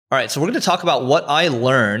All right, so we're going to talk about what I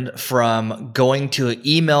learned from going to an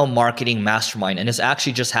email marketing mastermind. And this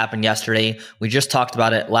actually just happened yesterday. We just talked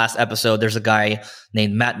about it last episode. There's a guy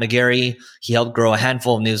named Matt McGarry. He helped grow a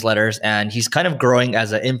handful of newsletters, and he's kind of growing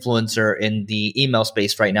as an influencer in the email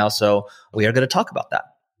space right now. So we are going to talk about that.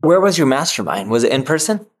 Where was your mastermind? Was it in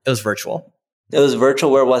person? It was virtual. It was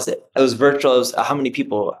virtual. Where was it? It was virtual. It was, how many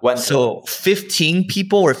people went? So 15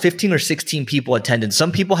 or 16 people attended.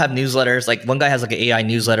 Some people have newsletters. Like one guy has like an AI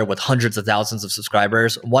newsletter with hundreds of thousands of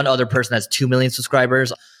subscribers. One other person has 2 million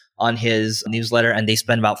subscribers on his newsletter, and they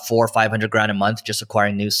spend about 400 or 500 grand a month just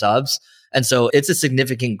acquiring new subs. And so it's a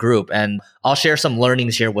significant group. And I'll share some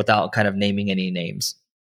learnings here without kind of naming any names.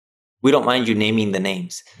 We don't mind you naming the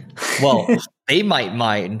names. Well, they might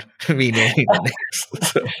mind me naming the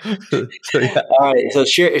names. Yeah. All right. So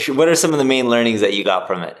share, what are some of the main learnings that you got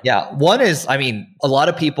from it? Yeah. One is, a lot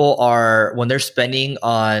of people are, when they're spending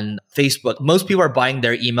on Facebook, most people are buying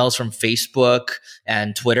their emails from Facebook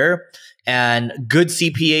and Twitter, and good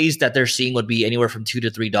CPAs that they're seeing would be anywhere from $2 to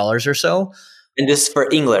 $3 or so. And this is for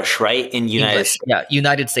English, right? In United States. Yeah,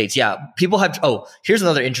 United States. Yeah. People have, here's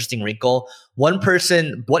another interesting wrinkle. One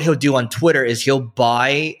person, what he'll do on Twitter is he'll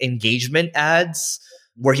buy engagement ads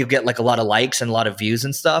where he'll get like a lot of likes and a lot of views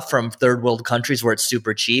and stuff from third world countries where it's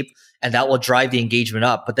super cheap. And that will drive the engagement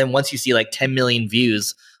up. But then once you see like 10 million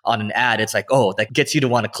views on an ad, it's like, that gets you to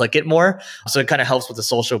want to click it more. So it kind of helps with the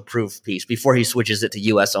social proof piece before he switches it to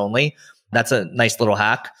US only. That's a nice little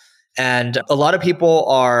hack. And a lot of people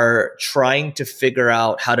are trying to figure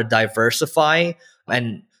out how to diversify.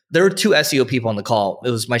 And there were 2 SEO people on the call. It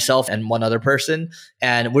was myself and one other person.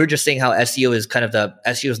 And we were just saying how SEO is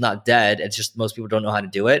SEO is not dead. It's just most people don't know how to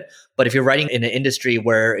do it. But if you're writing in an industry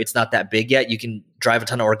where it's not that big yet, you can drive a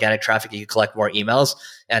ton of organic traffic. You can collect more emails.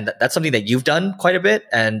 And that's something that you've done quite a bit.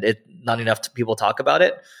 And not enough people talk about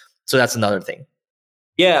it. So that's another thing.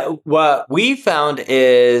 Yeah. What we found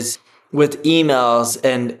is with emails,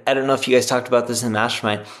 and I don't know if you guys talked about this in the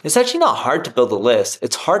mastermind, it's actually not hard to build a list.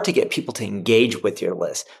 It's hard to get people to engage with your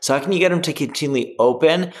list. So how can you get them to continually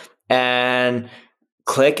open and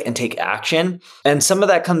click and take action? And some of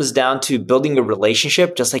that comes down to building a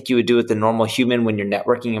relationship, just like you would do with the normal human when you're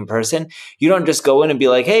networking in person. You don't just go in and be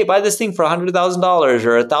like, hey, buy this thing for $100,000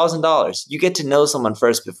 or $1,000. You get to know someone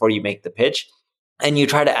first before you make the pitch, and you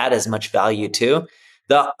try to add as much value too.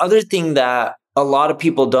 The other thing that a lot of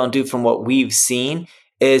people don't do from what we've seen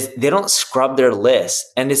is they don't scrub their list.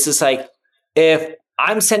 And it's just like, if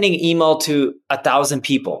I'm sending email to 1,000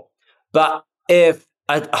 people, but if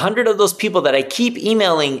 100 of those people that I keep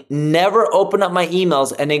emailing never open up my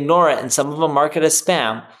emails and ignore it, and some of them mark it as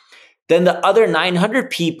spam, then the other 900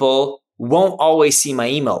 people won't always see my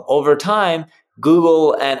email. Over time,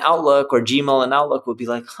 Google and Outlook, or Gmail and Outlook, will be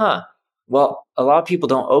like, well, a lot of people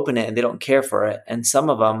don't open it and they don't care for it. And some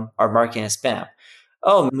of them are marking as spam.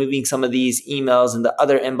 Moving some of these emails in the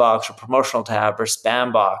other inbox or promotional tab or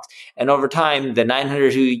spam box. And over time, the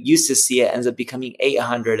 900 who used to see it ends up becoming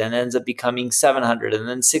 800 and ends up becoming 700 and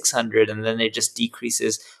then 600. And then it just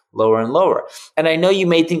decreases lower and lower. And I know you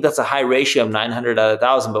may think that's a high ratio of 900 out of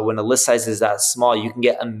 1,000, but when the list size is that small, you can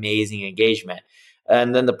get amazing engagement.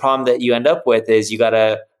 And then the problem that you end up with is you got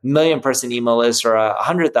a million person email list or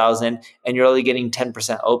 100,000 and you're only getting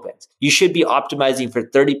 10% opens. You should be optimizing for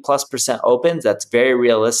 30+% opens. That's very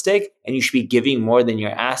realistic. And you should be giving more than you're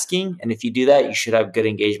asking. And if you do that, you should have good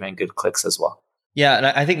engagement and good clicks as well. Yeah. And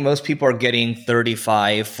I think most people are getting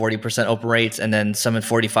 35, 40% open rates, and then some at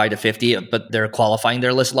 45 to 50, but they're qualifying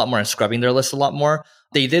their list a lot more and scrubbing their list a lot more.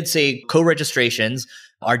 They did say co-registrations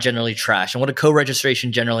are generally trash. And what a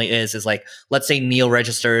co-registration generally is like, let's say Neil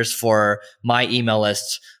registers for my email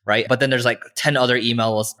list, right? But then there's like 10 other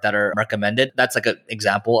email lists that are recommended. That's like an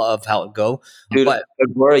example of how it go. Dude,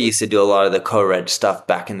 Agora used to do a lot of the co-reg stuff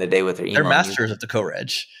back in the day with their email. They're masters at the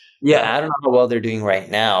co-reg. Yeah, I don't know how well they're doing right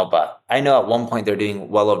now, but I know at one point they're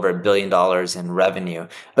doing well over $1 billion in revenue.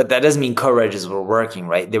 But that doesn't mean co-regs were working,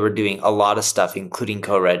 right? They were doing a lot of stuff, including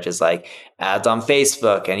co-regs like ads on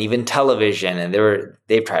Facebook and even television. And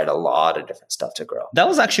they've tried a lot of different stuff to grow. That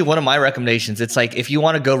was actually one of my recommendations. It's like, if you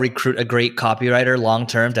want to go recruit a great copywriter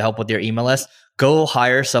long-term to help with your email list, go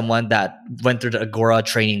hire someone that went through the Agora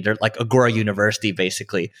training. They're like Agora University,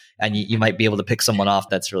 basically. And you might be able to pick someone off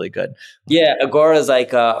that's really good. Yeah, Agora is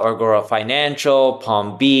like Agora Financial,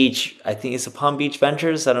 Palm Beach. I think it's a Palm Beach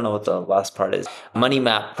Ventures. I don't know what the last part is. Money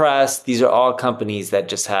Map Press. These are all companies that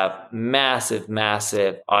just have massive,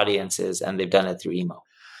 massive audiences, and they've done it through email.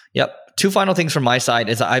 Yep. Two final things from my side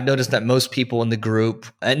is I've noticed that most people in the group,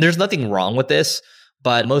 and there's nothing wrong with this,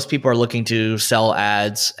 but most people are looking to sell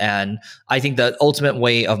ads. And I think the ultimate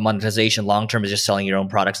way of monetization long-term is just selling your own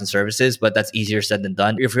products and services, but that's easier said than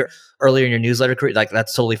done. If you're earlier in your newsletter career, like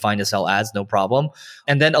that's totally fine to sell ads, no problem.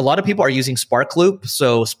 And then a lot of people are using Sparkloop.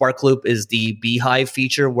 So Sparkloop is the Beehive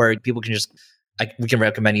feature where people can just, we can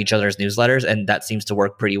recommend each other's newsletters. And that seems to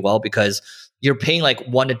work pretty well because you're paying like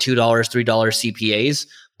 $1 to $2, $3 CPAs,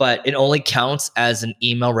 but it only counts as an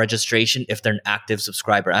email registration if they're an active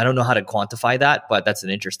subscriber. I don't know how to quantify that, but that's an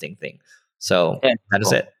interesting thing. So that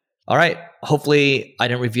is it. All right. Hopefully I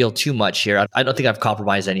didn't reveal too much here. I don't think I've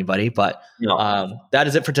compromised anybody, but that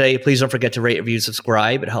is it for today. Please don't forget to rate, review,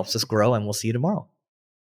 subscribe. It helps us grow, and we'll see you tomorrow.